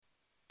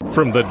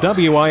From the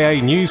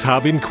WIA News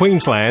Hub in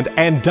Queensland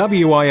and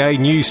WIA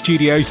News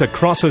Studios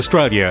across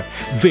Australia,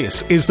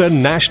 this is the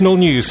National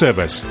News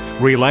Service,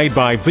 relayed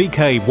by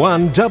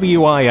VK1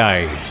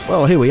 WIA.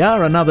 Well, here we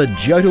are, another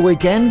Jota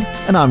weekend,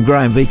 and I'm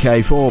Graham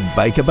VK4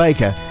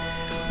 Baker,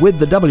 with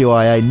the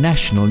WIA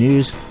National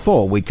News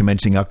for week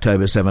commencing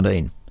October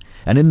 17.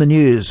 And in the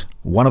news,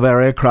 one of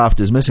our aircraft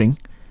is missing.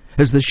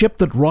 Has the ship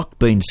that rocked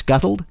been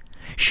scuttled?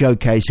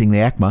 Showcasing the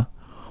ACMA.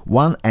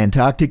 One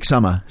Antarctic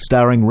Summer,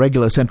 starring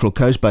regular Central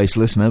Coast Base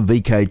listener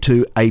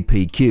VK2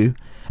 APQ,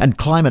 and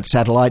climate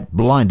satellite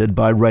blinded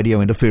by radio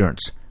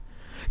interference.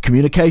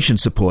 Communication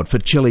support for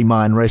Chile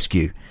mine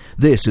rescue.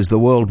 This is the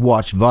world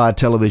watched via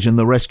television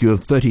the rescue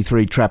of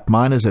 33 trapped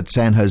miners at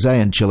San Jose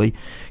in Chile.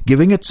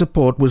 Giving it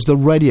support was the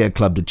Radio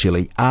Club de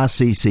Chile,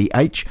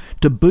 RCCH,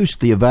 to boost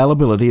the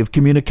availability of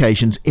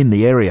communications in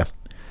the area.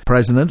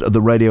 President of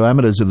the radio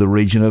amateurs of the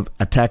region of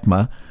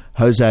Atacama,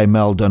 Jose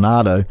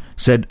Maldonado,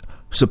 said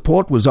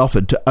support was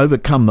offered to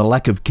overcome the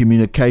lack of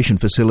communication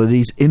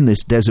facilities in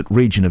this desert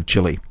region of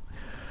Chile.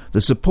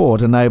 The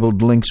support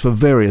enabled links for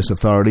various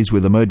authorities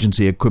with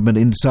emergency equipment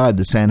inside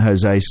the San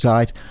Jose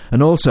site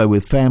and also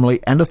with family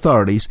and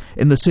authorities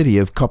in the city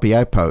of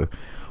Copiapó.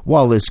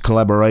 While this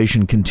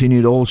collaboration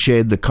continued, all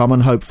shared the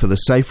common hope for the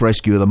safe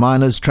rescue of the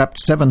miners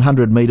trapped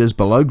 700 metres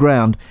below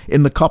ground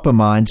in the copper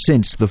mine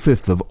since the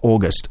 5th of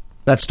August.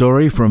 That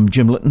story from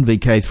Jim Litton,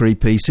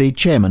 VK3PC,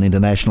 Chairman,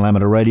 International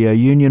Amateur Radio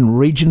Union,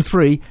 Region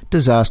 3,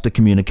 Disaster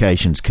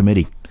Communications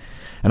Committee.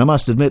 And I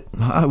must admit,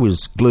 I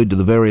was glued to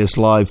the various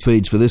live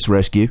feeds for this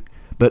rescue,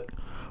 but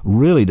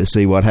really to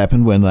see what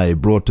happened when they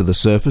brought to the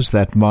surface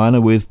that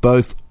miner with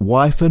both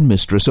wife and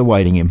mistress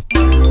awaiting him.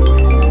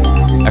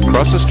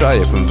 Across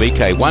Australia from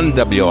VK1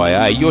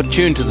 WIA, you're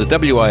tuned to the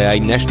WIA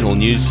National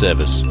News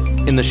Service.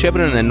 In the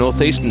Shepparton and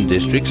Northeastern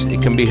districts,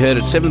 it can be heard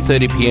at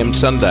 7:30pm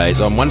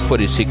Sundays on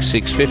 146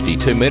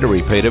 650 2-metre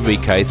repeater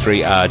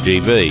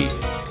VK3RGB.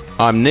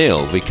 I'm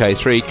Neil,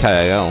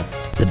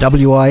 VK3KAL. The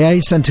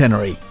WIA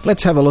Centenary.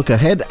 Let's have a look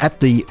ahead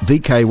at the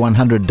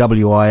VK100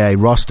 WIA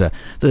roster.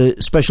 The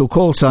special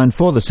call sign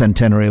for the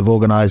centenary of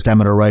organised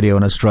amateur radio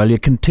in Australia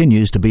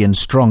continues to be in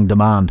strong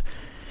demand.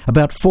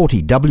 About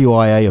 40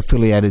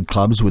 WIA-affiliated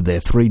clubs with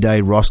their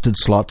 3-day rostered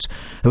slots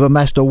have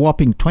amassed a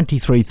whopping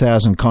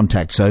 23,000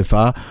 contacts so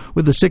far,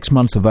 with the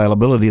 6-month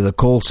availability of the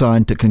call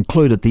sign to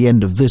conclude at the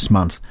end of this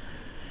month.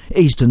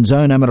 Eastern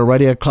Zone Amateur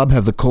Radio Club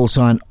have the call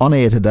sign on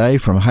air today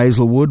from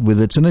Hazelwood, with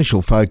its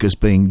initial focus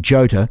being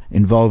Jota,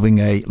 involving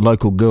a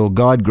local girl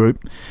guide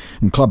group.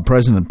 And Club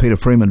President Peter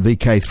Freeman,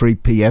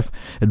 VK3PF,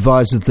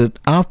 advises that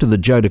after the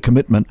Jota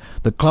commitment,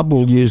 the club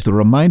will use the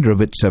remainder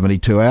of its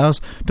 72 hours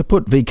to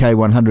put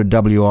VK100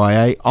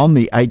 WIA on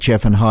the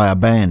HF and higher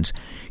bands.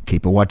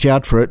 Keep a watch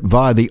out for it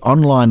via the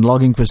online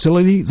logging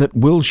facility that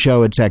will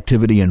show its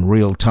activity in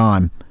real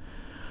time.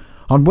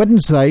 On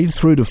Wednesday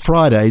through to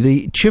Friday,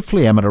 the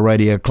Chifley Amateur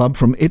Radio Club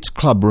from its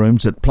club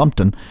rooms at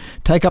Plumpton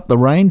take up the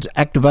reins,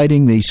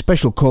 activating the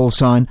special call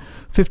sign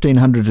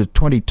 1500 to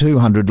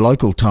 2200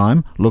 local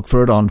time. Look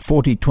for it on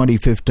 40 20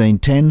 15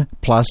 10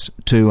 plus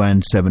 2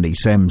 and 70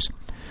 SEMS.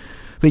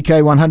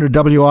 VK100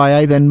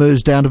 WIA then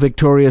moves down to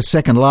Victoria's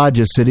second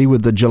largest city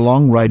with the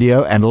Geelong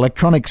Radio and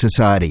Electronic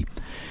Society.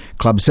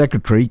 Club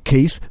Secretary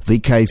Keith,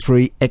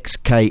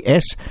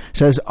 VK3XKS,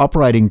 says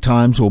operating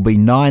times will be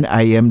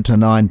 9am to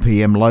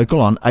 9pm local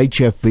on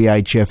HF,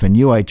 VHF and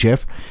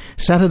UHF,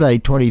 Saturday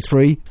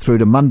 23 through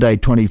to Monday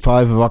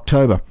 25 of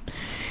October.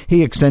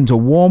 He extends a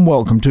warm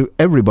welcome to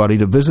everybody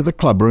to visit the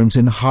club rooms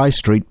in High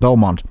Street,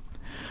 Belmont.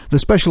 The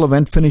special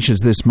event finishes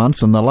this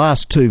month, and the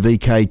last 2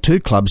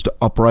 VK2 clubs to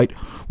operate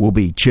will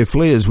be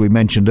Chifley, as we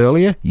mentioned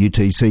earlier,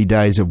 UTC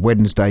days of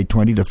Wednesday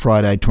 20 to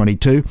Friday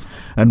 22,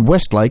 and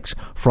Westlakes,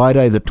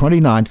 Friday the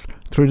 29th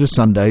through to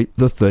Sunday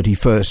the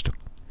 31st.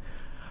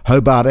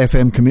 Hobart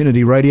FM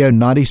Community Radio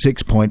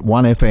 96.1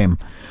 FM.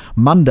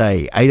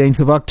 Monday, 18th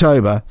of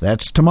October,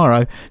 that's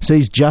tomorrow,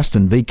 sees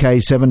Justin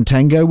VK7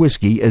 Tango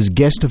Whiskey as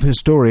guest of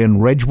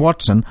historian Reg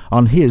Watson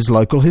on his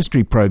local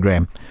history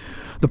program.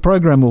 The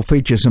program will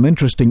feature some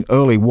interesting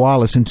early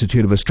Wireless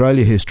Institute of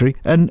Australia history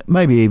and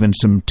maybe even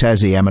some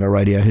Tassie amateur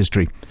radio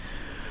history.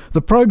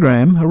 The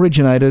program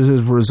originated as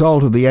a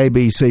result of the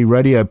ABC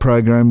radio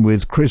program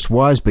with Chris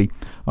Wiseby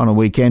on a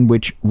weekend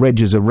which Reg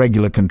is a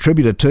regular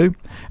contributor to,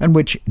 and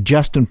which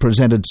Justin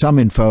presented some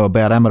info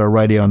about amateur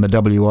radio in the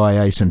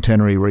WIA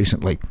Centenary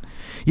recently.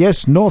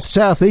 Yes, north,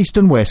 south, east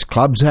and west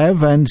clubs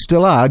have and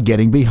still are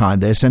getting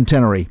behind their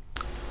centenary.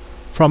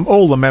 From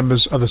all the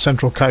members of the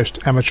Central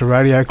Coast Amateur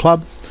Radio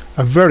Club,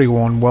 a very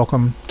warm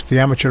welcome to the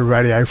amateur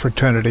radio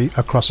fraternity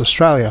across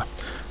Australia.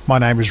 My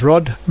name is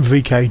Rod,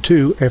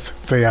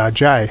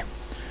 VK2FVRJ.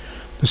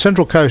 The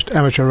Central Coast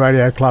Amateur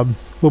Radio Club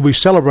will be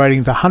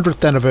celebrating the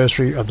 100th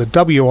anniversary of the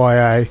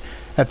WIA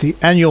at the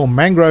annual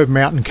Mangrove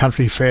Mountain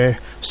Country Fair,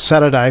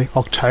 Saturday,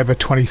 October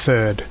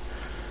 23rd.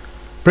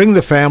 Bring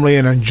the family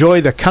and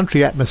enjoy the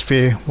country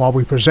atmosphere while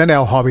we present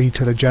our hobby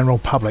to the general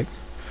public.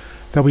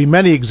 There'll be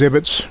many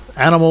exhibits,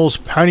 animals,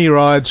 pony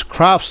rides,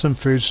 crafts and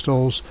food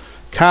stalls,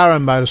 car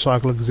and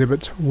motorcycle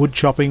exhibits, wood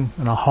chopping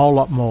and a whole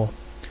lot more.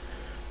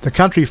 The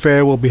country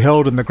fair will be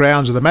held in the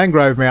grounds of the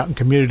Mangrove Mountain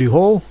Community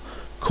Hall,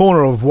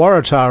 corner of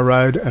Waratah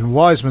Road and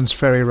Wiseman's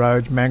Ferry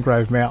Road,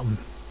 Mangrove Mountain.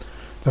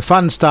 The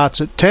fun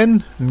starts at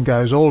 10 and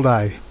goes all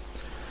day.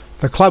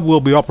 The club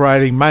will be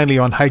operating mainly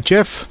on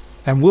HF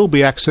and will be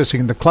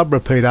accessing the club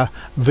repeater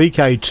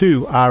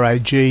VK2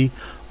 RAG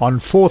on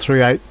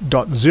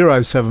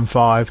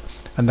 438.075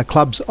 and the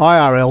club's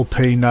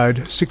IRLP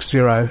node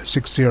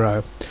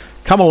 6060.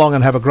 Come along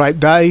and have a great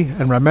day,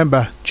 and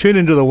remember, tune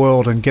into the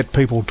world and get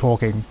people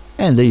talking.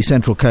 And the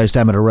Central Coast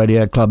Amateur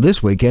Radio Club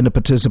this weekend are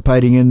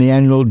participating in the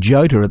annual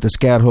Jota at the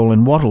Scout Hall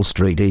in Wattle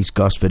Street, East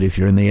Gosford, if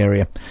you're in the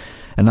area.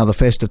 Another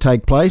fest to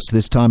take place,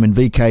 this time in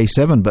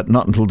VK7, but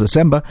not until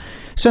December.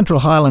 Central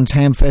Highlands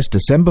Hamfest,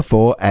 December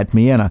 4 at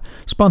Miena,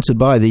 sponsored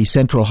by the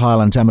Central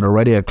Highlands Amateur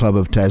Radio Club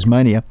of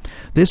Tasmania.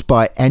 This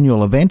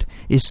biannual event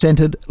is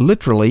centred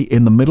literally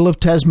in the middle of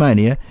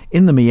Tasmania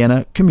in the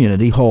Miena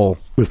Community Hall.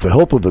 With the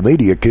help of the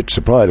media kit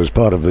supplied as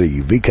part of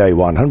the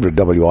VK100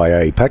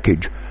 WIA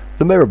package,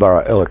 the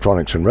Maryborough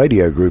Electronics and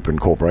Radio Group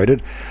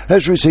Incorporated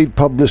has received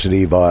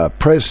publicity via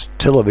press,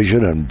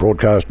 television and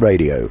broadcast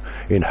radio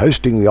in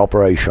hosting the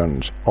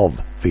operations of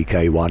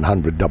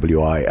VK100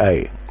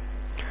 WIA.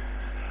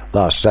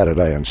 Last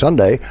Saturday and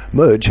Sunday,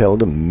 Merge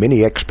held a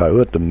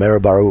mini-expo at the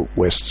Maryborough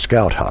West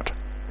Scout Hut.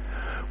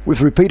 With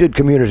repeated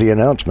community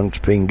announcements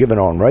being given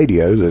on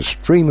radio, the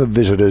stream of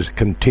visitors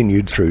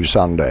continued through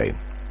Sunday.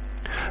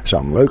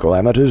 Some local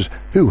amateurs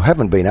who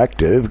haven't been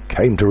active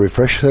came to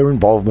refresh their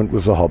involvement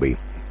with the hobby.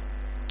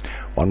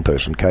 One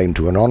person came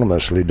to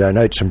anonymously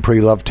donate some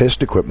pre-loved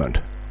test equipment.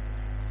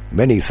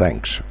 Many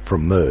thanks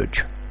from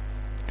Merge.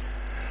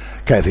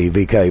 Kathy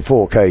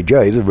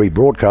VK4KJ, the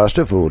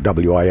rebroadcaster for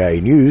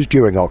WIA News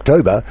during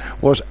October,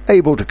 was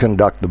able to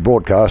conduct the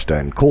broadcast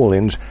and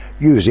call-ins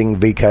using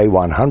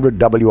VK100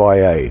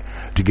 WIA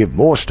to give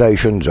more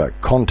stations a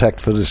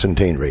contact for the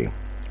centenary.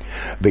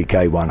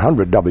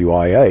 VK100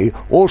 WIA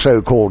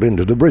also called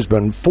into the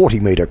Brisbane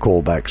 40-metre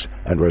callbacks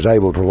and was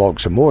able to log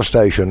some more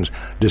stations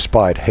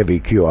despite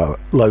heavy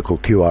local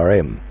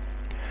QRM.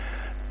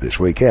 This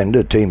weekend,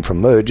 a team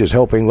from Merge is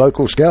helping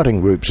local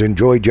scouting groups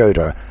enjoy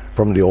Jota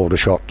from the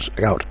Aldershot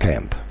Scout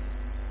Camp.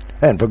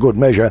 And for good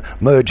measure,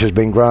 Merge has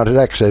been granted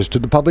access to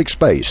the public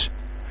space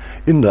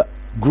in the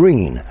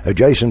green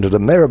adjacent to the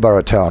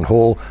Maryborough Town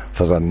Hall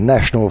for the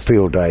National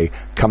Field Day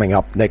coming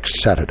up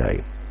next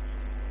Saturday.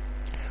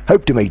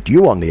 Hope to meet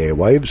you on the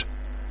airwaves.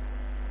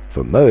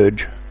 For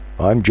Merge,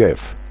 I'm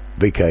Jeff,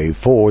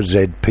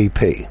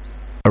 VK4ZPP.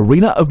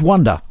 Arena of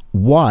Wonder,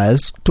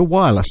 Wires to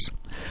Wireless.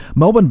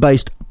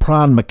 Melbourne-based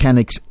Prahn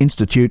Mechanics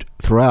Institute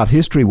Throughout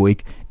History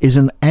Week is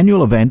an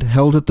annual event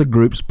held at the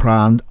group's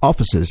Prahn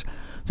offices.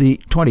 The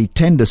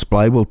 2010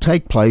 display will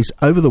take place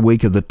over the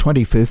week of the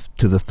 25th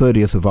to the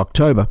 30th of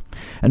October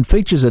and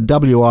features a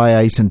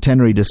WIA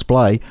centenary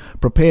display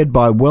prepared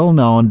by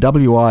well-known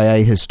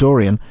WIA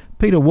historian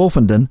Peter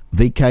Wolfenden,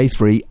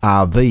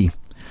 VK3RV.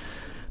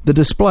 The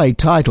display,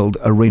 titled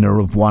Arena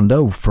of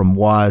Wonder From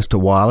Wires to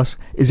Wireless,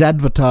 is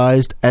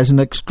advertised as an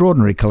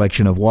extraordinary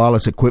collection of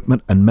wireless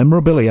equipment and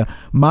memorabilia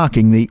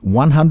marking the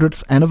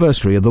 100th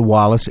anniversary of the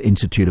Wireless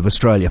Institute of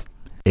Australia.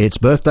 It's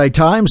birthday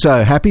time,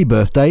 so happy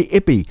birthday,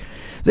 Ippy.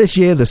 This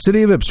year, the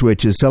City of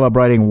Ipswich is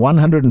celebrating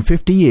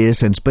 150 years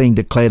since being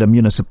declared a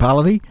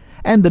municipality,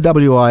 and the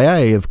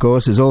WIA, of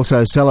course, is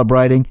also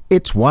celebrating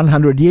its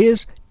 100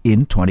 years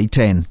in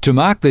 2010. To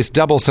mark this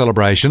double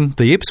celebration,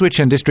 the Ipswich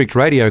and District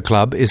Radio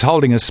Club is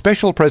holding a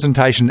special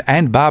presentation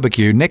and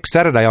barbecue next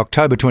Saturday,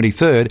 October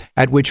 23rd,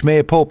 at which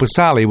Mayor Paul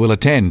Pasali will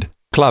attend.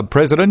 Club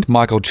President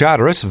Michael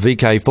Charteris,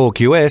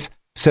 VK4QS,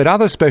 said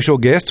other special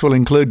guests will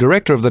include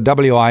Director of the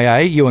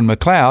WIA, Ewan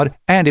McLeod,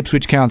 and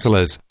Ipswich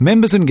councillors.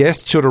 Members and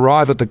guests should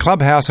arrive at the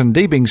clubhouse in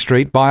Deebing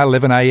Street by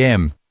 11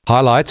 a.m.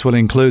 Highlights will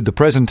include the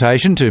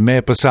presentation to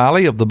Mayor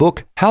Pasali of the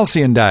book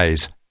Halcyon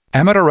Days,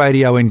 Amateur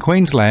Radio in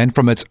Queensland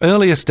from its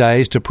earliest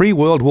days to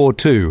pre-World War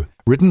II,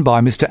 written by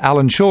Mr.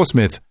 Alan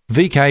Shawsmith,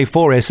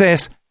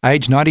 VK4SS,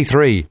 age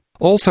 93.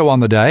 Also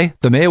on the day,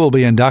 the Mayor will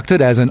be inducted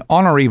as an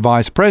Honorary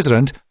Vice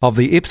President of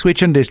the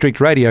Ipswich and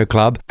District Radio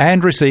Club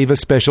and receive a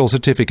special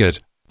certificate.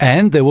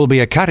 And there will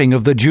be a cutting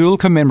of the dual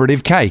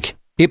commemorative cake,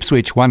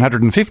 Ipswich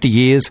 150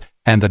 years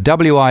and the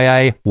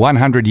WIA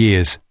 100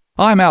 years.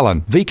 I'm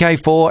Alan,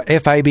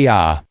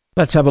 VK4FABR.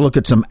 Let's have a look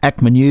at some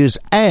ACMA news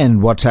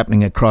and what's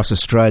happening across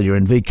Australia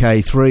in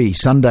VK3,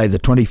 Sunday the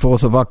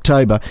 24th of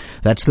October.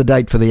 That's the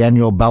date for the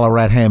annual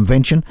Ballarat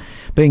Hamvention,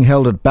 being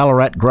held at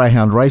Ballarat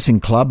Greyhound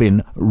Racing Club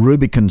in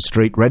Rubicon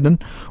Street, Redden,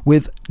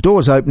 with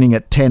doors opening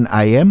at 10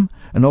 a.m,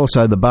 and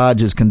also the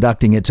barge is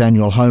conducting its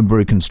annual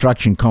homebrew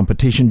construction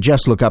competition.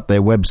 Just look up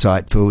their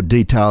website for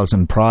details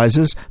and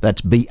prizes.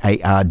 That's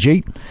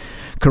BARG.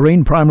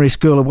 Careen Primary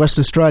School of West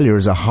Australia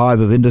is a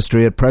hive of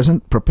industry at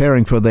present,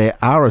 preparing for their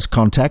ARIS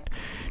contact,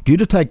 due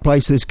to take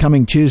place this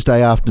coming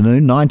Tuesday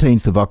afternoon,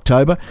 19th of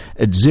October,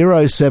 at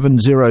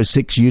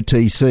 0706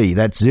 UTC.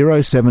 That's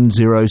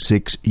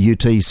 0706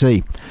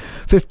 UTC.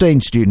 15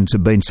 students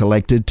have been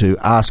selected to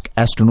ask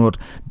astronaut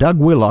Doug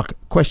Willock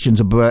questions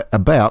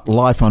about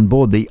life on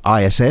board the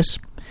ISS.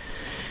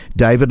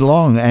 David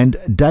Long and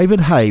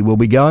David Hay will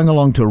be going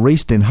along to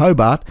Reist in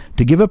Hobart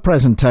to give a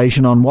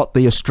presentation on what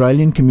the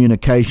Australian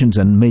Communications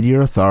and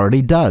Media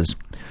Authority does.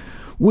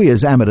 We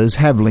as amateurs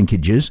have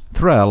linkages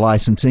through our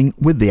licensing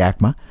with the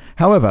ACMA.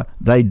 However,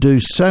 they do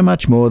so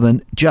much more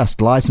than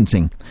just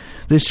licensing.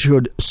 This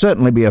should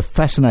certainly be a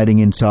fascinating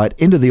insight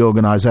into the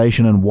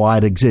organisation and why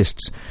it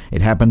exists.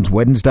 It happens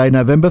Wednesday,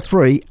 November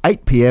 3,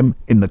 8 p.m.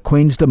 in the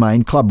Queen's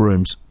Domain Club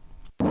Rooms.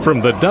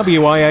 From the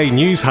WIA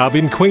News Hub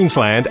in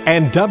Queensland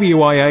and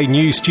WIA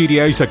News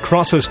Studios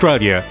across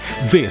Australia,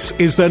 this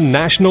is the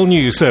National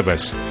News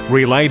Service,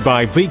 relayed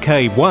by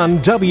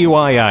VK1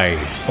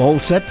 WIA. All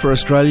set for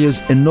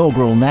Australia's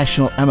inaugural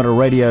National Amateur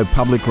Radio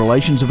Public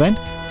Relations event?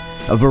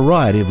 A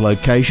variety of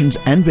locations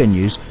and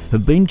venues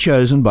have been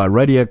chosen by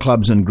radio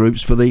clubs and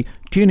groups for the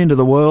Tune Into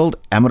the World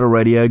Amateur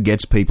Radio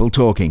Gets People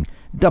Talking,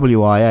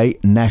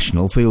 WIA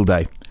National Field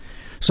Day.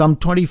 Some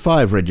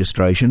 25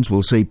 registrations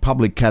will see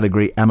public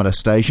category amateur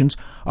stations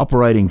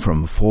operating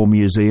from 4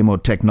 museum or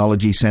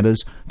technology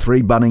centres,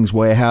 3 Bunnings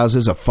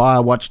warehouses, a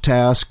fire watch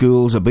tower,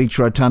 schools, a beach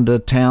rotunda,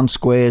 town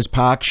squares,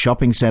 parks,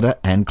 shopping centre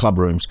and club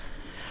rooms.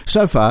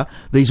 So far,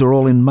 these are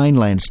all in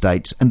mainland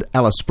states and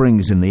Alice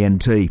Springs in the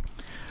NT.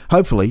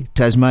 Hopefully,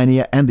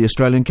 Tasmania and the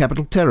Australian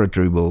Capital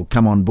Territory will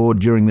come on board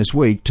during this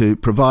week to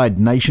provide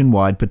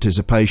nationwide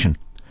participation.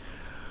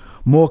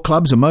 More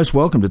clubs are most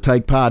welcome to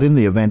take part in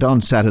the event on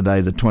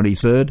Saturday the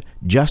 23rd.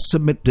 Just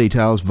submit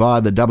details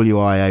via the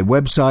WIA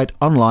website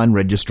online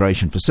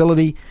registration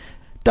facility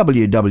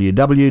www.wia.org.au.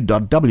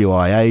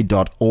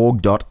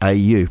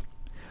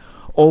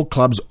 All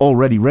clubs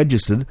already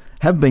registered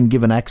have been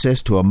given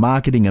access to a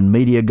marketing and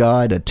media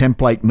guide, a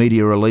template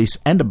media release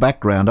and a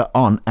backgrounder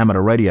on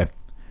amateur radio.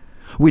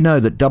 We know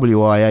that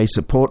WIA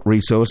support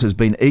resource has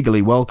been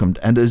eagerly welcomed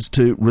and is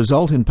to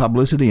result in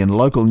publicity and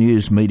local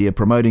news media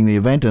promoting the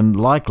event and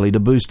likely to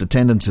boost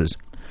attendances.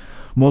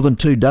 More than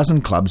 24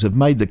 clubs have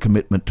made the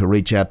commitment to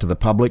reach out to the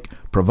public,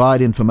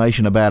 provide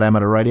information about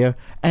amateur radio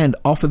and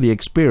offer the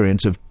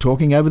experience of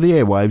talking over the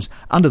airwaves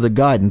under the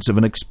guidance of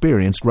an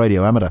experienced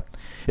radio amateur.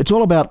 It's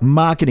all about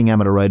marketing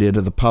amateur radio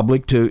to the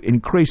public to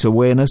increase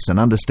awareness and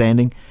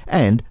understanding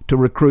and to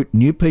recruit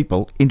new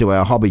people into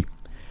our hobby.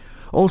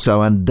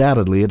 Also,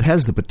 undoubtedly, it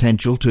has the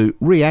potential to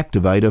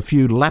reactivate a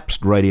few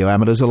lapsed radio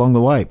amateurs along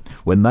the way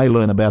when they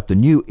learn about the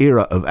new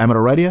era of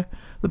amateur radio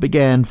that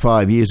began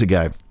 5 years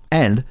ago.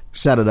 And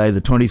Saturday the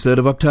 23rd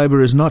of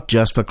October is not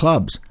just for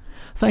clubs.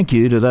 Thank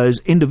you to those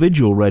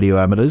individual radio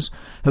amateurs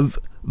who have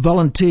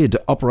volunteered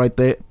to operate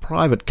their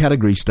private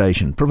category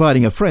station,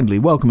 providing a friendly,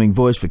 welcoming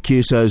voice for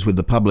QSOs with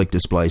the public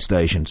display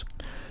stations.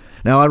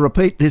 Now, I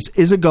repeat, this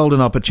is a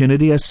golden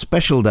opportunity, a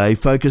special day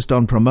focused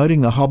on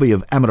promoting the hobby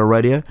of amateur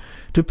radio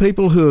to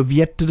people who have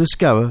yet to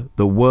discover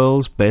the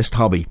world's best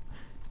hobby.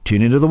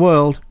 Tune into the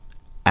world.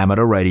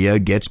 Amateur radio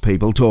gets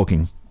people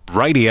talking.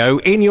 Radio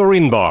in your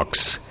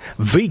inbox.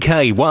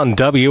 VK1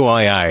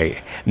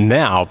 WIA.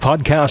 Now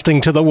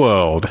podcasting to the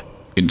world.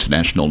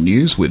 International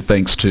news with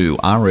thanks to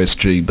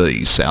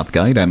RSGB,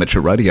 Southgate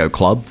Amateur Radio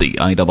Club, the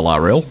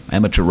ARRL,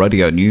 Amateur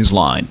Radio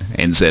Newsline,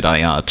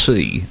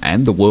 NZART,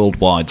 and the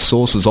worldwide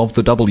sources of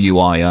the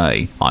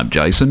WIA. I'm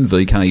Jason,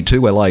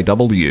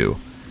 VK2LAW.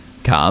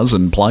 Cars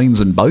and planes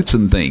and boats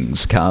and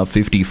things. Car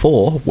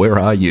 54, where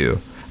are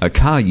you? A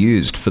car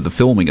used for the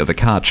filming of a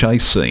car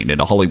chase scene in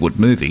a Hollywood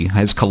movie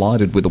has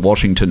collided with a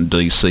Washington,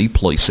 D.C.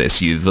 police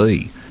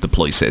SUV. The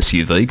police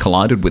SUV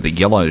collided with a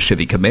yellow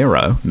Chevy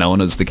Camaro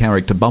known as the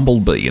character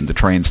Bumblebee in the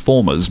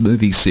Transformers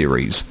movie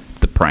series.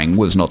 The prank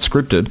was not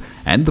scripted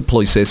and the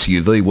police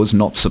SUV was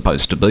not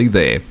supposed to be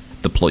there.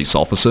 The police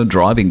officer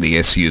driving the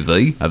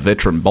SUV, a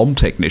veteran bomb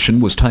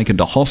technician, was taken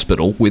to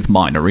hospital with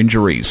minor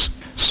injuries.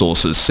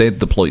 Sources said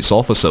the police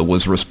officer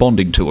was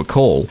responding to a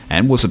call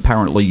and was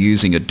apparently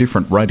using a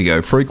different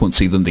radio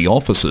frequency than the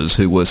officers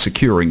who were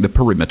securing the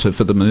perimeter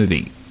for the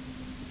movie.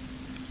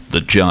 The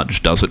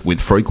judge does it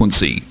with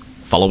frequency.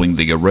 Following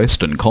the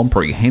arrest and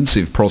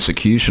comprehensive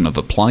prosecution of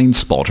a plane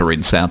spotter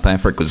in South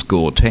Africa's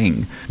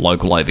Gauteng,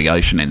 local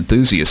aviation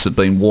enthusiasts have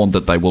been warned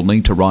that they will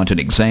need to write an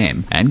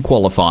exam and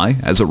qualify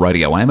as a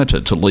radio amateur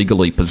to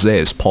legally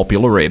possess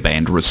popular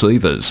airband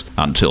receivers.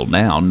 Until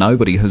now,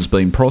 nobody has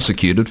been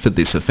prosecuted for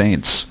this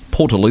offence.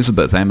 Port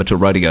Elizabeth Amateur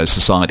Radio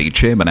Society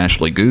Chairman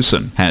Ashley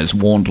Goosen has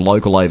warned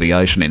local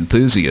aviation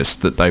enthusiasts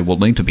that they will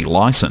need to be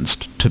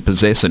licensed to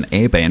possess an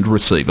airband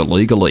receiver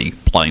legally.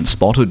 Plane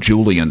spotter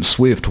Julian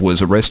Swift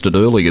was arrested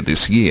earlier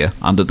this year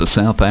under the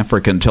South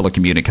African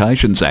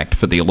Telecommunications Act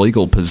for the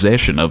illegal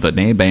possession of an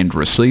airband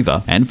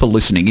receiver and for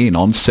listening in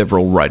on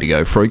several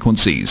radio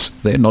frequencies.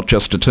 They're not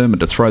just determined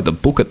to throw the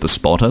book at the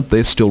spotter,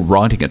 they're still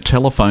writing a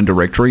telephone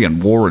directory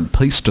and War and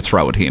Peace to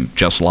throw at him.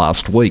 Just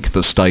last week,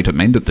 the state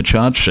amended the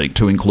charge sheet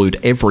to include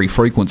every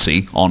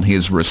frequency on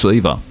his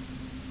receiver.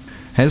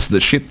 Has the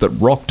ship that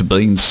rocked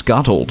been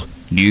scuttled?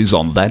 News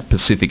on that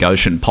Pacific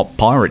Ocean pop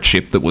pirate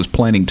ship that was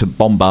planning to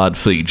bombard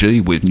Fiji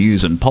with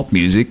news and pop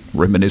music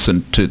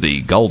reminiscent to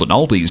the golden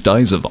oldies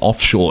days of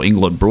offshore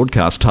England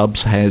broadcast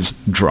hubs has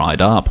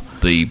dried up.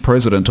 The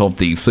president of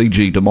the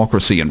Fiji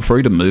Democracy and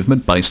Freedom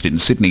Movement, based in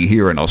Sydney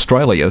here in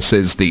Australia,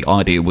 says the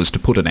idea was to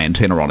put an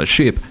antenna on a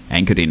ship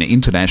anchored in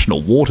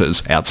international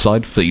waters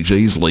outside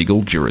Fiji's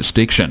legal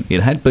jurisdiction.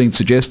 It had been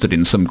suggested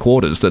in some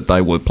quarters that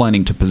they were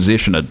planning to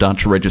position a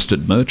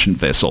Dutch-registered merchant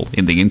vessel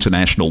in the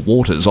international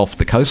waters off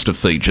the coast of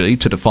Fiji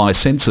to defy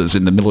censors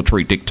in the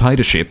military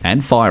dictatorship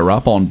and fire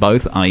up on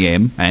both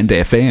AM and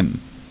FM.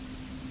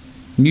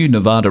 New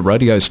Nevada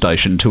radio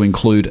station to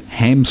include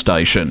ham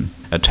station.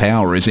 A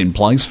tower is in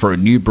place for a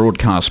new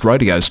broadcast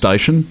radio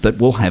station that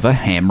will have a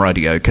ham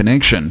radio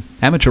connection.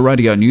 Amateur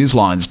Radio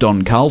Newsline's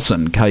Don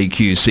Carlson,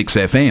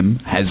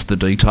 KQ6FM, has the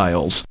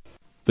details.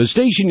 The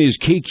station is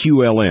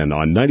KQLN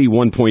on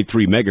 91.3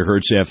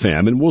 MHz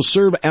FM and will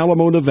serve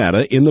Alamo,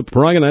 Nevada in the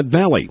Paragonat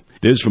Valley.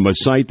 This from a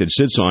site that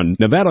sits on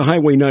Nevada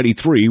Highway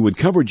 93 with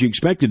coverage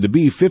expected to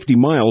be 50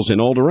 miles in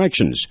all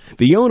directions.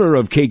 The owner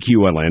of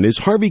KQLN is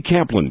Harvey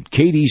Kaplan,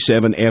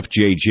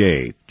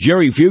 KD7FJJ.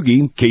 Jerry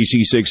Fuge,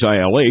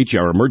 KC6ILH,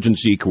 our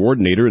emergency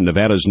coordinator in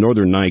Nevada's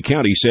northern Nye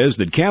County, says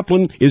that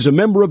Kaplan is a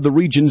member of the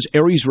region's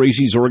Aries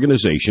Races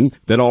organization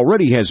that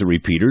already has a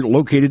repeater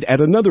located at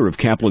another of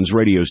Kaplan's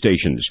radio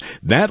stations,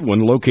 that one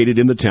located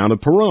in the town of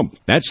Pahrump.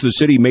 That's the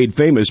city made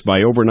famous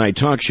by overnight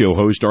talk show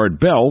host Art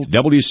Bell,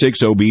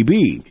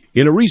 W6OBB.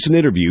 In a recent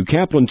interview,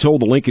 Kaplan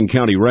told the Lincoln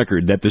County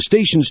Record that the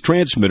station's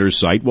transmitter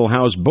site will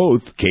house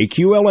both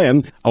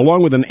KQLN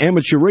along with an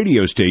amateur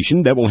radio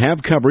station that will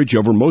have coverage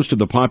over most of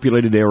the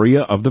populated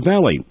area of the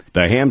valley.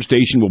 The ham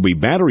station will be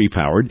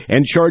battery-powered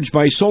and charged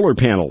by solar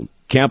panel.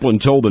 Kaplan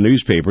told the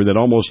newspaper that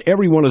almost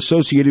everyone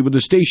associated with the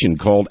station,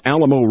 called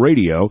Alamo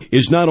Radio,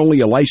 is not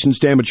only a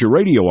licensed amateur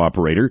radio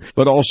operator,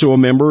 but also a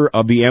member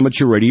of the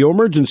Amateur Radio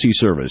Emergency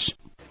Service.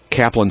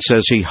 Kaplan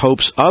says he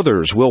hopes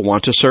others will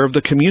want to serve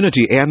the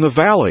community and the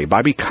valley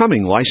by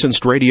becoming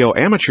licensed radio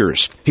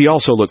amateurs. He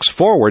also looks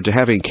forward to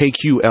having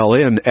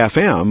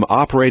KQLN-FM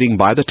operating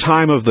by the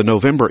time of the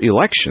November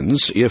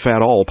elections, if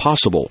at all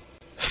possible.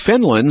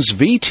 Finland's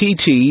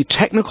VTT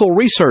Technical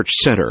Research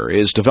Center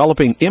is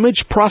developing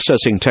image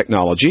processing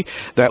technology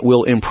that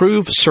will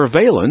improve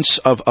surveillance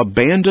of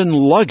abandoned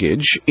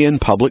luggage in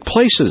public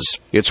places.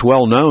 It's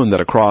well known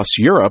that across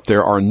Europe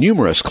there are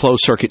numerous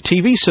closed-circuit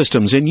TV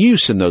systems in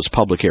use in those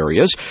public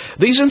areas.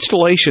 These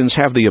installations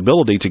have the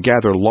ability to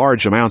gather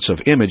large amounts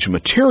of image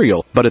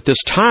material, but at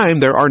this time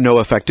there are no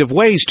effective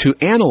ways to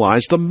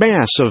analyze the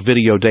mass of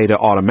video data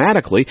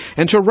automatically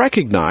and to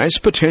recognize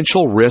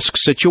potential risk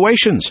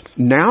situations.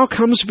 Now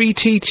comes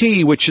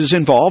VTT, which is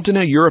involved in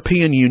a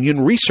European Union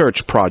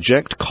research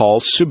project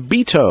called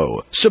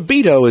Subito.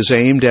 Subito is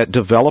aimed at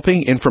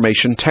developing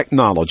information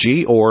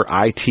technology, or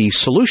IT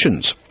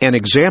solutions. An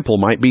example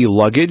might be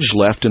luggage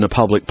left in a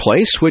public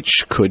place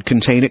which could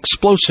contain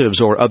explosives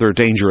or other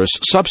dangerous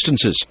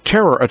substances.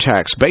 Terror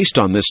attacks based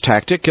on this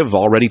tactic have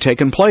already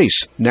taken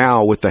place.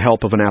 Now, with the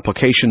help of an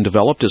application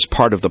developed as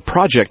part of the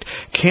project,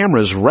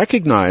 cameras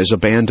recognize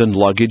abandoned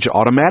luggage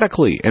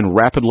automatically and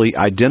rapidly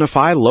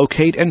identify,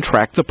 locate, and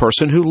track the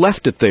person who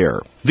left it there.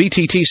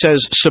 VTT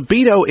says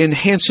Subito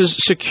enhances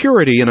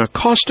security in a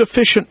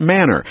cost-efficient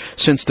manner,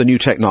 since the new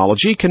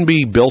technology can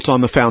be built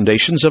on the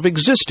foundations of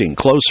existing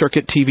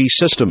closed-circuit TV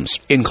systems.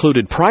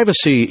 Included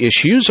privacy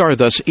issues are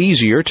thus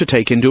easier to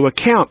take into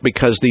account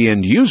because the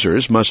end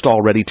users must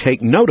already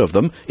take note of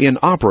them in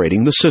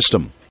operating the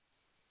system.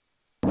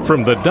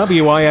 From the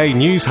WIA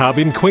News Hub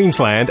in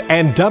Queensland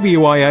and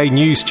WIA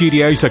News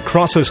Studios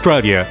across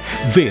Australia,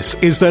 this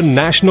is the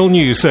National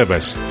News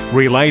Service,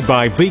 relayed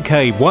by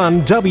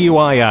VK1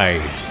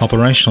 WIA.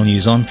 Operational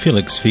news on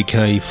Felix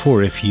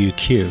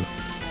VK4FUQ.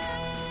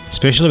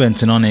 Special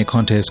events and on-air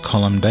contest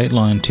column,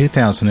 Dateline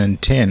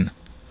 2010.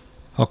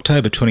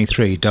 October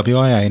 23,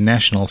 WIA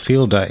National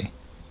Field Day.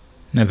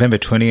 November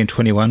 20 and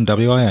 21,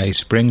 WIA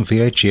Spring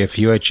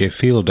VHF-UHF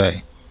Field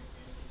Day.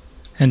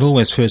 And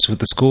always first with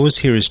the scores,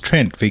 here is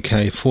Trent,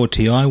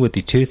 VK4TI, with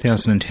the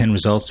 2010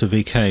 results of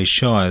VK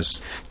Shires.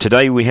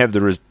 Today we have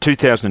the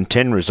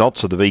 2010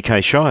 results of the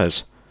VK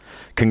Shires.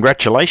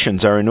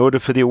 Congratulations are in order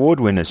for the award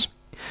winners.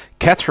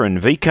 Catherine,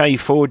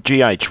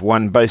 VK4GH,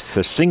 won both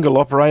the single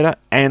operator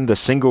and the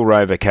single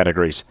rover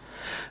categories.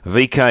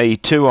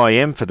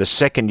 VK2IM for the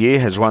second year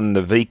has won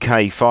the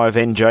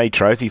VK5NJ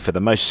trophy for the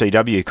most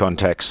CW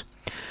contacts.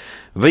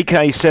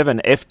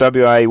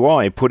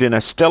 VK7FWAY put in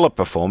a stellar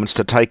performance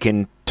to take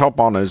in top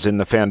honours in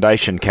the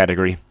Foundation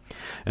category.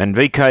 And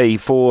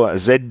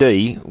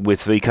VK4ZD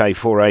with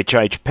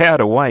VK4HH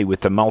powered away with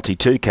the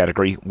Multi-2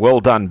 category. Well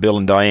done, Bill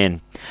and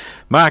Diane.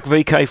 Mark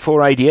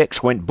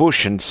VK4ADX went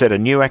bush and set a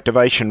new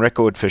activation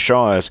record for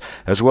Shires,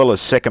 as well as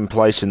second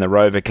place in the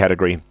Rover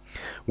category.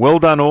 Well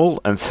done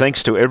all, and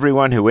thanks to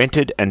everyone who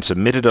entered and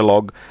submitted a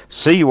log.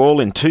 See you all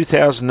in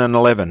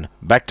 2011.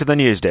 Back to the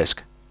news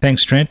desk.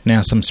 Thanks, Trent.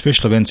 Now some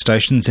special event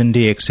stations and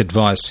DX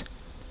advice.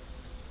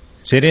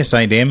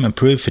 ZS8M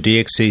approved for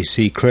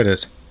DXCC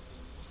credit.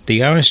 The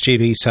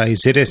RSGB say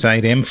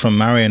ZS8M from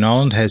Murray and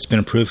Island has been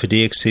approved for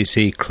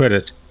DXCC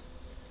credit.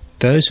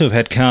 Those who have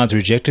had cards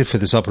rejected for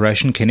this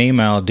operation can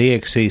email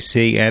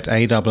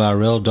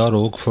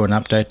dxcc@arrl.org for an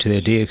update to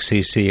their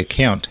DXCC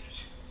account.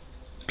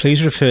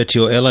 Please refer to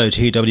your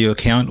LOTW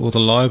account or the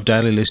live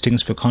daily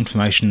listings for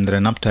confirmation that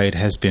an update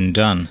has been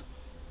done.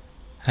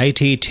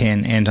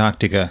 AT10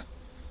 Antarctica.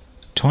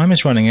 Time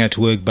is running out to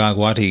work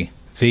Bhagwati,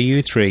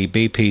 VU3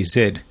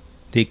 BPZ,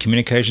 the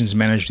communications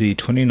manager of the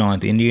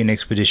 29th Indian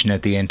expedition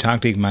at the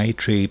Antarctic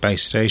Maitree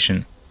Base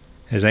Station,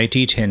 as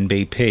AT10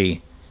 BP.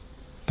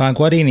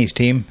 Bhagwati and his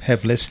team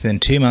have less than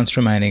 2 months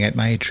remaining at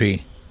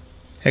Maitree.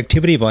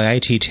 Activity by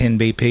AT10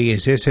 BP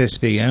is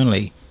SSB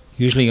only,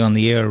 usually on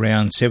the air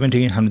around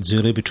 1700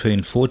 Zulu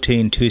between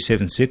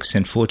 14276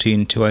 and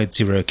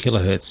 14280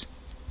 kHz.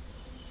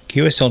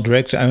 QSL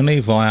direct only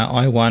via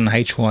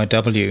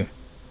I1HYW.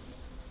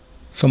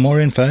 For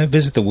more info,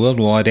 visit the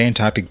Worldwide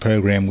Antarctic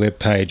Program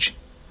webpage.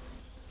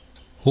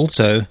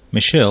 Also,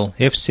 Michelle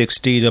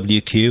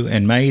F6DWQ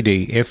and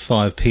Maidi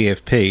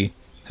F5PFP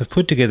have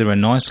put together a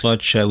nice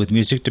slideshow with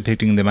music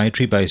depicting the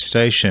Maitree Base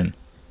Station.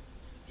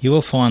 You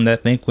will find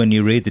that link when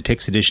you read the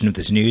text edition of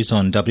this news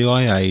on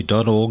wia.org.au.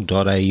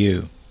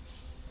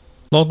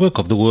 Logbook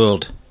of the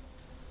World.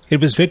 It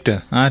was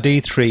Victor,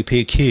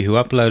 RD3PQ, who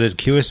uploaded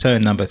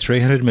QSO number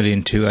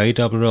 300 to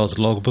ARL's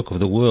Logbook of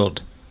the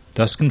World,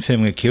 thus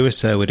confirming a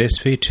QSO at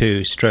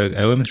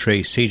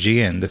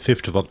SV2/OM3CGN the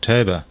 5th of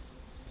October.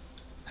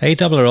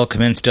 ARL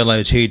commenced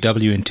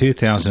LOTW in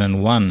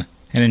 2001,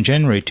 and in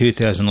January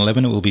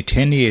 2011 it will be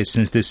 10 years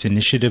since this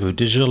initiative of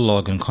digital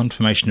log and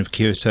confirmation of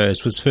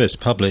QSOs was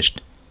first published.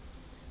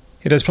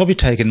 It has probably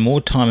taken more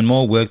time and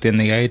more work than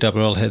the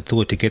ARL had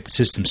thought to get the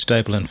system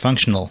stable and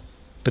functional,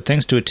 but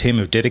thanks to a team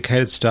of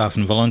dedicated staff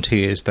and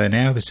volunteers, they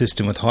now have a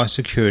system with high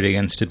security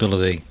and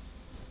stability.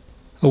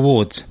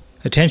 Awards.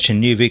 Attention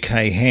new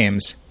VK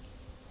hams.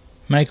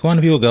 Make one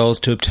of your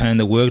goals to obtain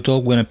the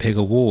Workdog Winnipeg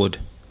Award.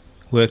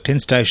 Work 10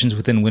 stations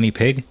within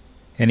Winnipeg,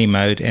 any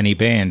mode, any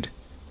band.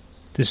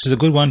 This is a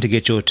good one to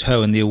get your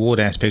toe in the award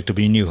aspect of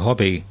your new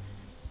hobby.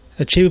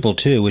 Achievable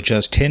too with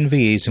just 10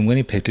 VEs in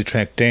Winnipeg to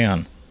track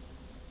down.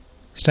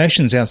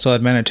 Stations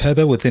outside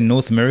Manitoba within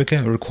North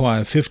America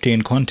require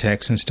 15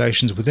 contacts and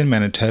stations within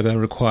Manitoba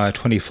require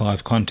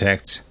 25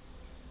 contacts.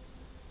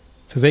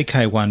 For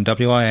VK1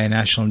 WIA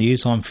National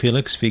News, I'm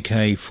Felix,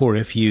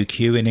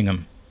 VK4FUQ in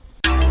Ingham.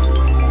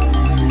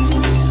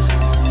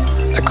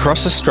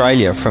 Across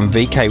Australia from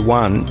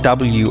VK1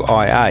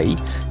 WIA,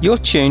 you're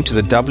tuned to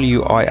the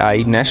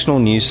WIA National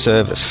News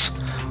Service.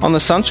 On the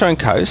Sunshine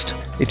Coast,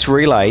 it's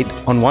relayed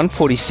on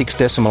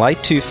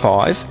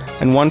 146.825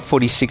 and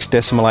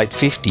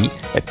 146.850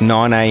 at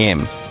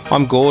 9am.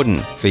 I'm Gordon,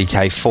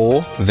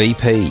 VK4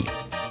 VP.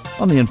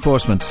 On the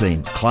enforcement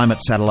scene,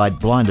 climate satellite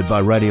blinded by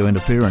radio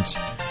interference.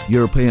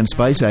 European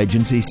Space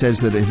Agency says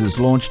that it has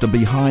launched a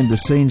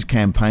behind-the-scenes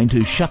campaign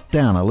to shut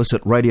down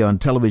illicit radio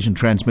and television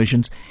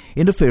transmissions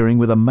interfering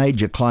with a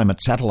major climate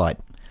satellite.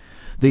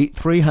 The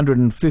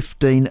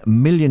 €315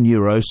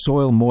 million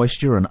soil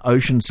moisture and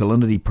ocean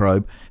salinity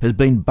probe has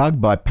been bugged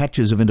by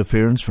patches of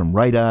interference from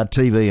radar,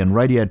 TV and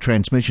radio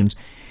transmissions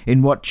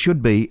in what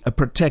should be a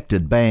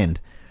protected band.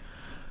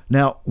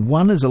 Now,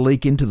 one is a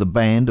leak into the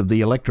band of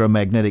the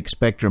electromagnetic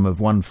spectrum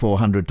of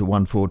 1400 to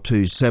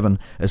 1427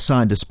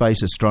 assigned to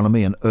space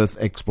astronomy and Earth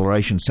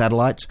exploration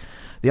satellites.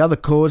 The other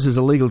cause is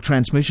illegal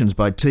transmissions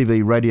by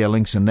TV radio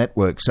links and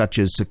networks such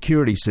as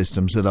security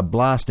systems that are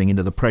blasting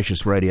into the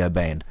precious radio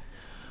band.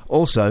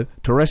 Also,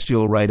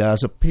 terrestrial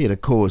radars appear to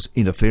cause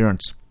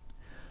interference.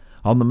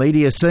 On the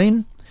media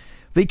scene,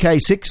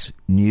 VK6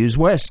 News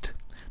West.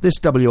 This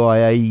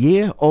WIA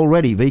year,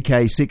 already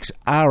VK6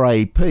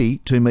 RAP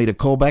 2-metre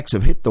callbacks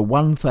have hit the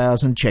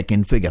 1,000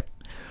 check-in figure.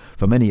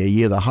 For many a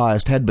year, the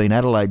highest had been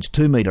Adelaide's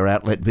 2-metre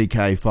outlet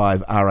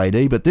VK5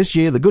 RAD, but this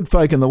year the good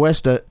folk in the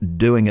West are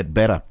doing it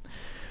better.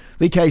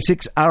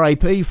 VK6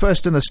 RAP,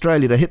 first in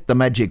Australia to hit the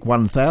magic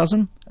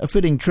 1,000, a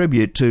fitting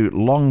tribute to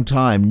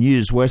long-time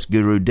News West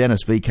guru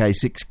Dennis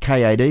VK6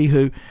 KAD,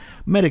 who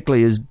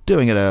medically is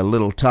doing it a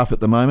little tough at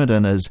the moment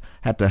and has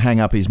had to hang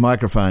up his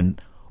microphone.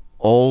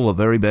 All the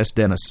very best,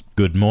 Dennis.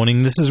 Good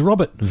morning, this is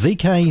Robert,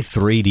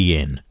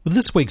 VK3DN, with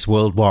this week's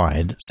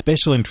Worldwide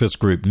Special Interest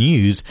Group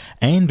News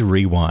and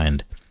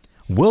Rewind.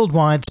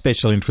 Worldwide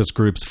Special Interest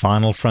Group's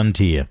Final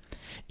Frontier.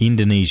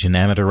 Indonesian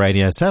amateur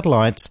radio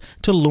satellites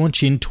to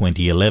launch in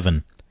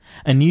 2011.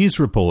 A news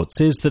report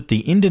says that the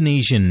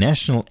Indonesian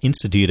National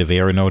Institute of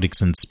Aeronautics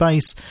and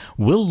Space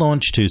will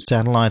launch 2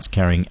 satellites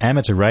carrying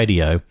amateur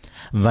radio.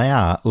 They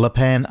are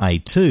Lapan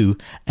A2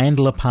 and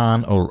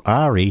Lapan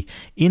Orari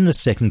in the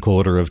second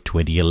quarter of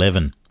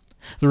 2011.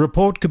 The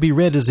report could be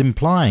read as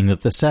implying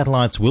that the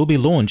satellites will be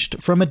launched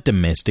from a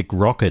domestic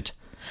rocket.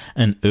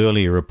 An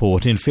earlier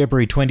report in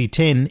February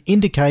 2010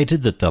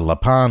 indicated that the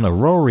Lapan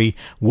Orari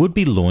would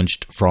be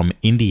launched from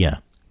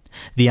India.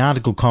 The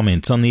article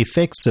comments on the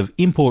effects of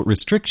import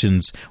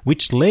restrictions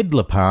which led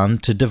Lapan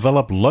to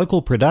develop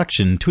local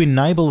production to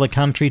enable the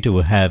country to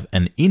have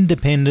an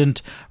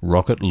independent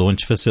rocket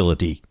launch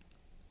facility.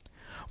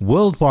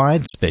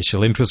 Worldwide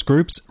Special Interest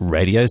Groups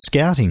Radio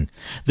Scouting.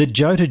 The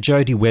Jota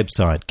Joti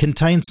website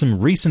contains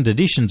some recent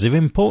editions of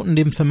important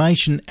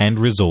information and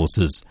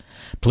resources.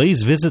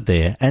 Please visit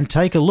there and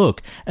take a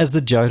look as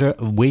the Jota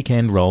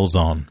weekend rolls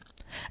on.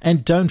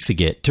 And don't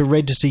forget to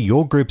register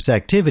your group's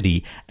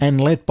activity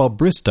and let Bob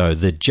Bristow,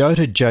 the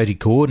Jota Joti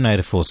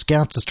coordinator for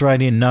Scouts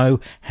Australia, know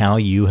how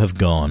you have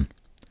gone.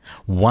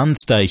 One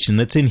station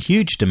that's in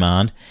huge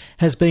demand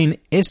has been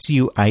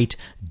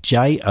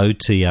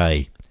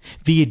SU8JOTA.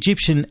 The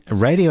Egyptian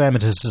Radio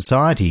Amateur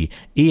Society,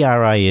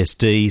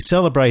 ERASD,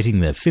 celebrating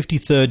the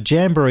 53rd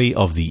Jamboree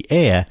of the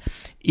Air,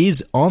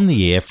 is on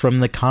the air from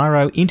the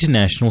Cairo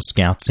International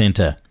Scout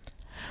Centre.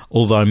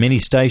 Although many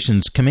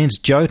stations commence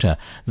Jota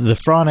the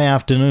Friday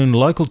afternoon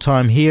local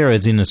time here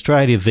as in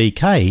Australia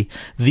VK,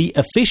 the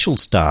official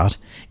start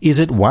is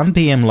at 1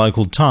 p.m.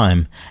 local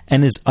time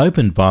and is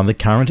opened by the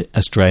current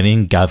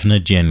Australian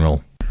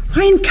Governor-General.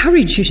 I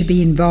encourage you to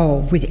be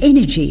involved with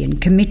energy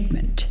and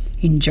commitment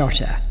in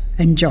Jota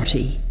and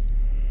Joti.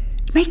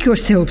 Make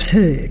yourselves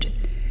heard.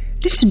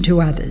 Listen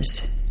to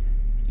others.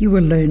 You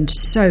will learn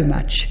so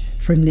much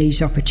from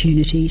these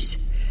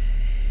opportunities.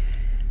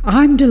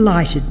 I'm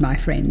delighted, my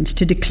friends,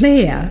 to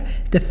declare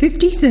the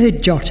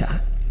 53rd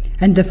Jota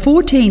and the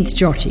 14th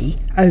Joti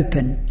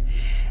open,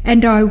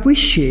 and I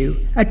wish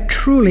you a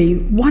truly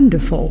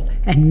wonderful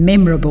and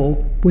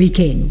memorable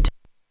weekend.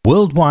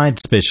 Worldwide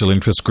Special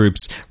Interest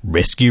Group's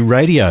Rescue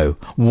Radio.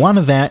 One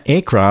of our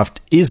aircraft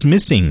is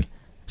missing.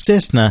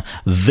 Cessna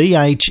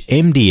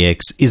VH-MDX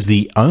is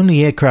the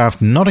only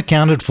aircraft not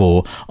accounted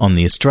for on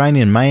the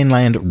Australian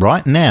mainland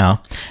right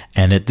now,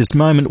 and at this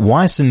moment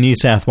Wyson, New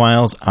South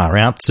Wales are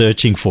out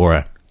searching for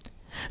her.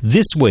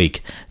 This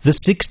week, the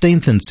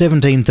 16th and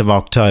 17th of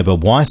October,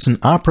 Wyson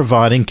are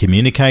providing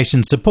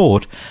communication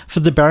support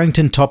for the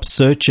Barrington Top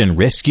Search and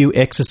Rescue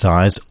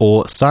Exercise,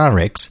 or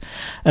SAREX,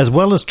 as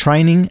well as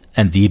training,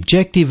 and the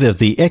objective of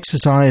the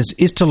exercise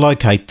is to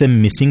locate the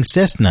missing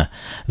Cessna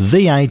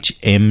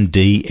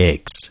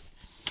VH-MDX.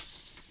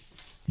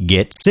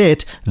 Get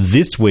set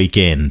this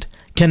weekend.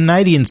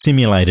 Canadian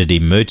Simulated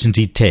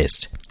Emergency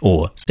Test,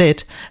 or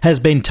SET, has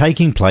been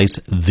taking place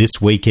this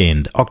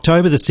weekend,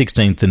 October the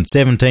 16th and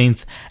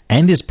 17th,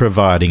 and is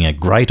providing a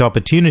great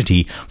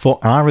opportunity for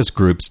ARAS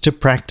groups to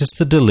practice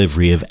the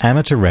delivery of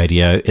amateur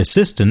radio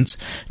assistance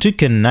to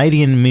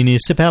Canadian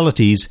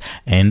municipalities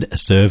and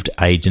served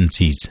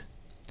agencies.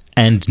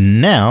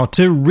 And now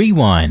to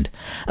Rewind.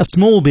 A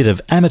small bit of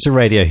amateur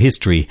radio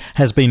history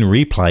has been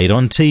replayed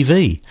on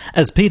TV,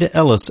 as Peter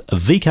Ellis,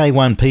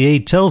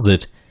 VK1PE, tells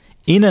it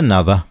in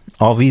another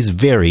of his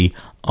very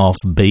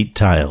offbeat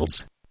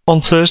tales. On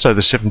Thursday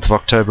the 7th of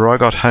October, I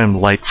got home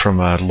late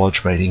from a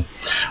lodge meeting.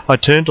 I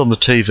turned on the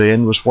TV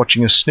and was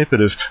watching a snippet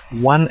of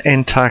One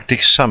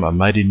Antarctic Summer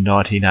made in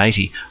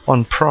 1980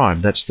 on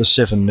Prime, that's the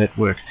 7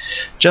 network,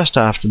 just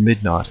after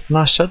midnight, and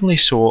I suddenly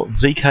saw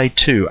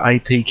VK2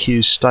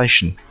 APQ's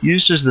station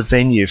used as the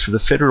venue for the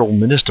Federal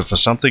Minister for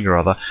something or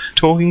other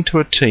talking to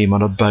a team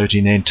on a boat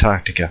in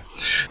Antarctica.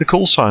 The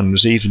call sign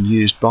was even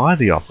used by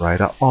the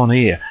operator on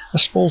air, a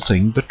small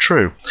thing but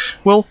true.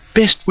 Well,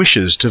 best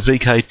wishes to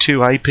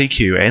VK2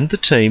 APQ and the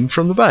team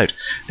from the boat.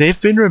 They've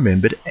been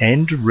remembered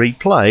and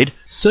replayed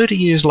 30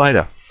 years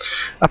later.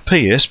 A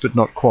PS, but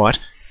not quite.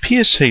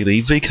 Piers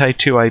Healy,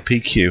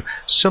 VK2APQ,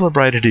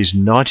 celebrated his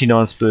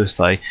 99th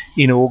birthday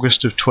in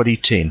August of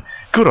 2010.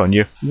 Good on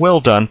you,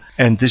 well done,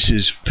 and this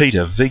is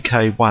Peter,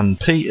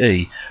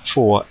 VK1PE,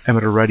 for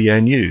Amateur Radio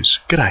News.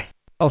 G'day.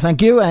 Well,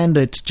 thank you, and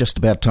it's just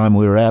about time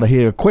we were out of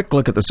here. A quick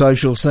look at the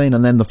social scene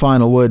and then the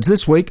final words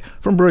this week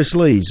from Bruce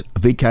Lees,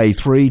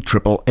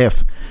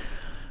 VK3FFF.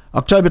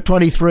 October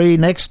 23,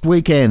 next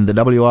weekend, the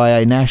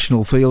WIA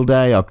National Field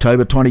Day.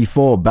 October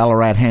 24,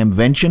 Ballarat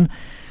Hamvention.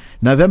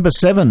 November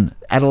 7,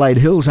 Adelaide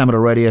Hills Amateur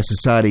Radio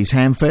Society's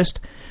Hamfest.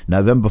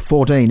 November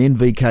 14, in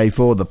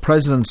VK4, the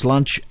President's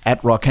Lunch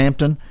at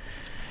Rockhampton.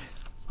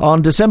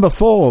 On December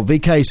 4,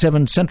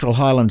 VK7 Central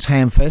Highlands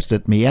Hamfest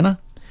at Miena.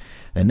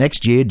 And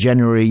next year,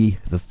 January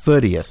the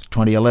 30th,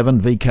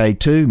 2011,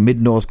 VK2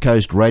 Mid-North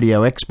Coast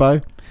Radio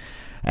Expo.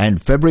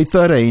 And February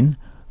 13,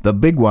 the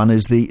big one,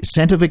 is the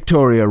Centre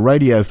Victoria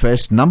Radio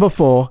Fest number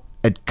 4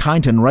 at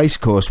Kyneton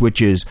Racecourse,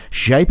 which is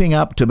shaping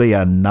up to be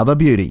another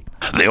beauty.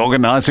 The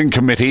organising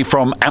committee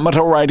from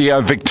Amateur Radio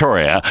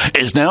Victoria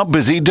is now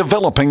busy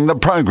developing the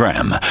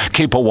program.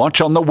 Keep a watch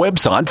on the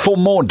website for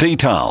more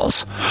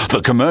details.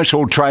 The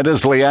Commercial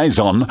Traders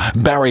Liaison,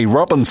 Barry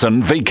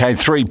Robinson,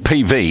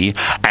 VK3PV,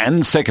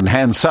 and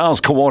Second-Hand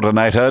Sales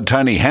Coordinator,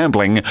 Tony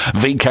Hambling,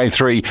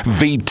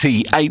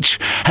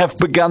 VK3VTH, have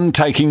begun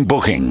taking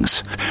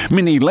bookings.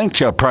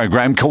 Mini-lecture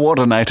program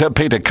coordinator,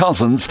 Peter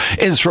Cousins,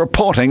 is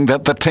reporting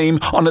that the team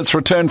on its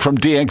return from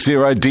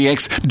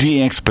DX0DX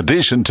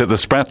DXpedition to the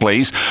Spratlys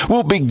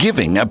will be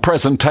giving a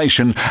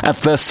presentation at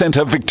the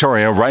Centre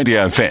Victoria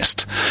Radio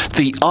Fest.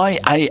 The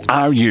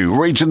IARU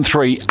Region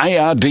 3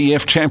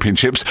 ARDF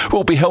Championships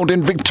will be held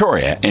in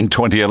Victoria in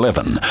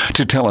 2011.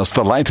 To tell us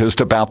the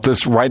latest about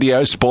this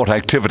radio sport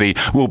activity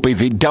will be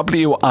the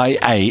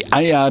WIA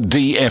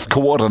ARDF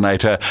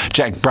Coordinator,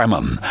 Jack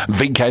Bramham,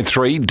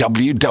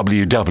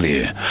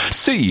 VK3WWW.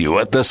 See you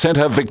at the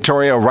Centre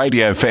Victoria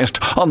Radio Fest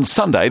on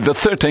Sunday the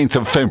 13th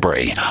of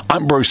February.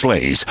 I'm Bruce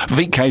Lees,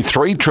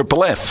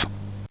 VK3FFF.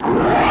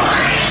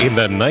 In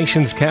the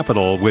nation's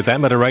capital, with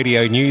amateur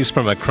radio news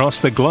from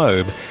across the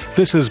globe,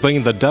 This has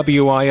been the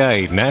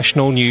WIA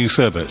National News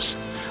Service.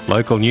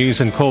 Local news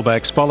and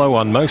callbacks follow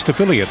on most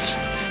affiliates.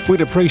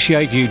 We'd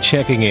appreciate you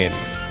checking in.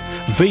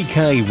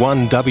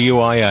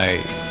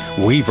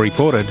 VK1WIA. We've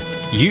reported,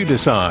 you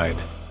decide.